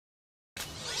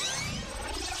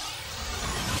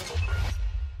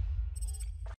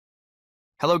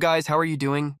Hello guys, how are you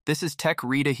doing? This is Tech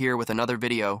Rita here with another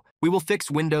video. We will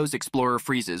fix Windows Explorer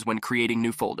freezes when creating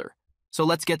new folder. So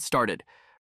let's get started.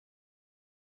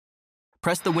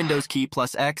 Press the Windows key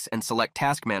plus X and select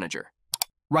Task Manager.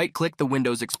 Right-click the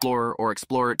Windows Explorer or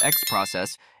Explorer X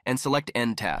process and select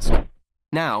End Task.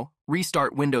 Now,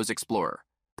 restart Windows Explorer.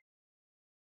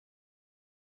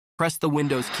 Press the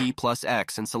Windows key plus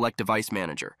X and select Device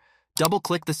Manager.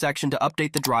 Double-click the section to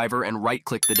update the driver and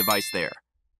right-click the device there.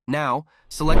 Now,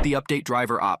 select the Update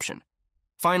Driver option.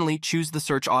 Finally, choose the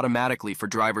Search Automatically for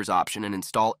Drivers option and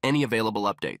install any available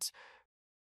updates.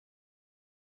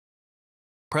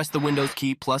 Press the Windows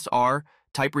key plus R,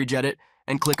 type Regedit,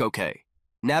 and click OK.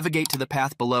 Navigate to the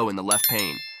path below in the left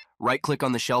pane. Right-click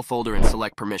on the shell folder and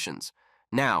select Permissions.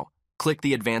 Now, click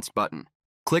the Advanced button.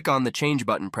 Click on the Change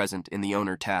button present in the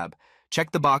Owner tab.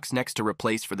 Check the box next to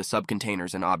Replace for the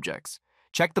subcontainers and objects.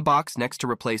 Check the box next to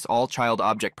replace all child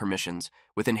object permissions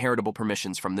with inheritable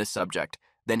permissions from this subject,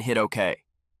 then hit OK.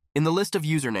 In the list of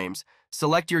usernames,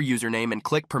 select your username and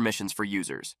click Permissions for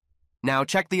Users. Now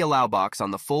check the Allow box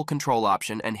on the Full Control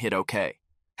option and hit OK.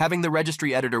 Having the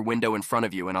Registry Editor window in front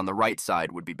of you and on the right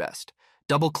side would be best.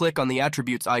 Double-click on the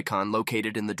Attributes icon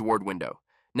located in the Dword window.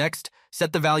 Next,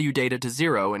 set the value data to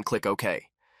 0 and click OK.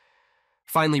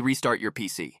 Finally, restart your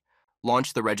PC.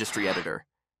 Launch the Registry Editor.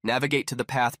 Navigate to the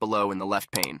path below in the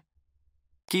left pane.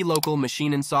 Key Local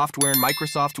Machine and Software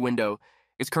Microsoft window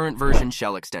is current version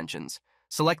shell extensions.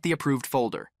 Select the approved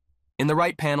folder. In the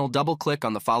right panel, double-click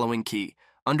on the following key.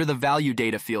 Under the Value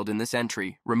Data field in this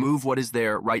entry, remove what is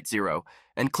there, write 0,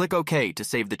 and click OK to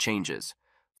save the changes.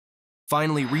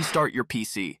 Finally, restart your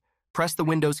PC. Press the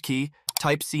Windows key,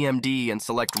 type CMD, and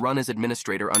select Run as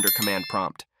Administrator under Command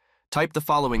Prompt. Type the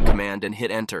following command and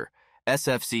hit Enter,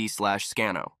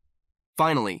 sfc/scano.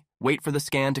 Finally, wait for the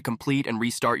scan to complete and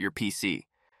restart your PC.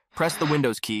 Press the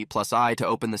Windows key plus I to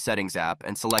open the Settings app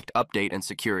and select Update and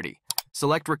Security.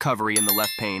 Select Recovery in the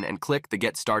left pane and click the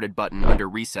Get Started button under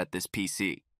Reset this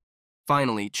PC.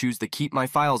 Finally, choose the Keep My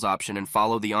Files option and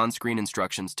follow the on-screen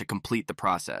instructions to complete the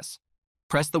process.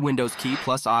 Press the Windows key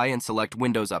plus I and select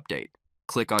Windows Update.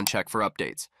 Click on Check for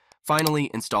Updates.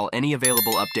 Finally, install any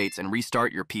available updates and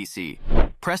restart your PC.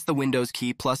 Press the Windows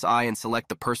key plus I and select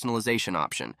the Personalization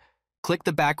option. Click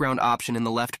the Background option in the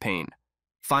left pane.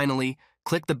 Finally,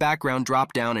 click the Background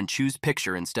drop-down and choose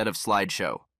Picture instead of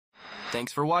Slideshow.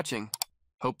 Thanks for watching.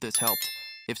 Hope this helped.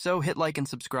 If so, hit like and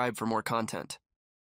subscribe for more content.